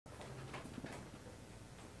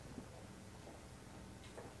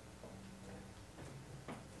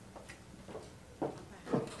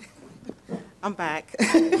I'm back.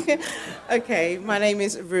 Okay, my name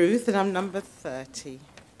is Ruth, and I'm number 30.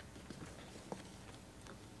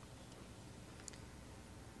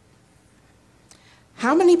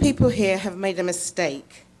 How many people here have made a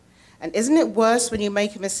mistake? And isn't it worse when you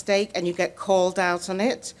make a mistake and you get called out on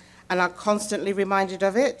it and are constantly reminded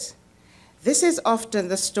of it? This is often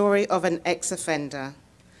the story of an ex-offender.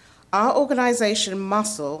 Our organization,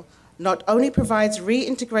 Muscle, not only provides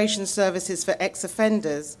reintegration services for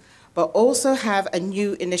ex-offenders, but also have a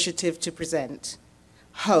new initiative to present,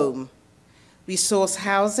 Home. We source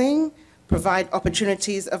housing, provide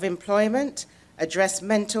opportunities of employment, address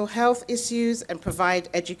mental health issues, and provide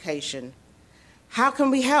education. How can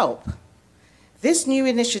we help? This new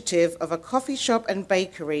initiative of a coffee shop and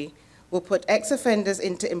bakery will put ex-offenders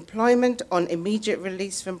into employment on immediate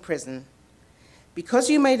release from prison. Because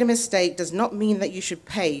you made a mistake does not mean that you should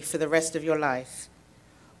pay for the rest of your life.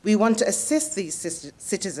 We want to assist these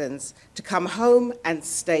citizens to come home and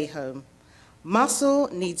stay home. Muscle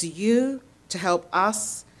needs you to help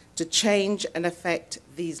us to change and affect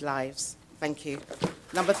these lives. Thank you.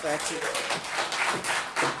 Number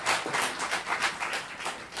 30.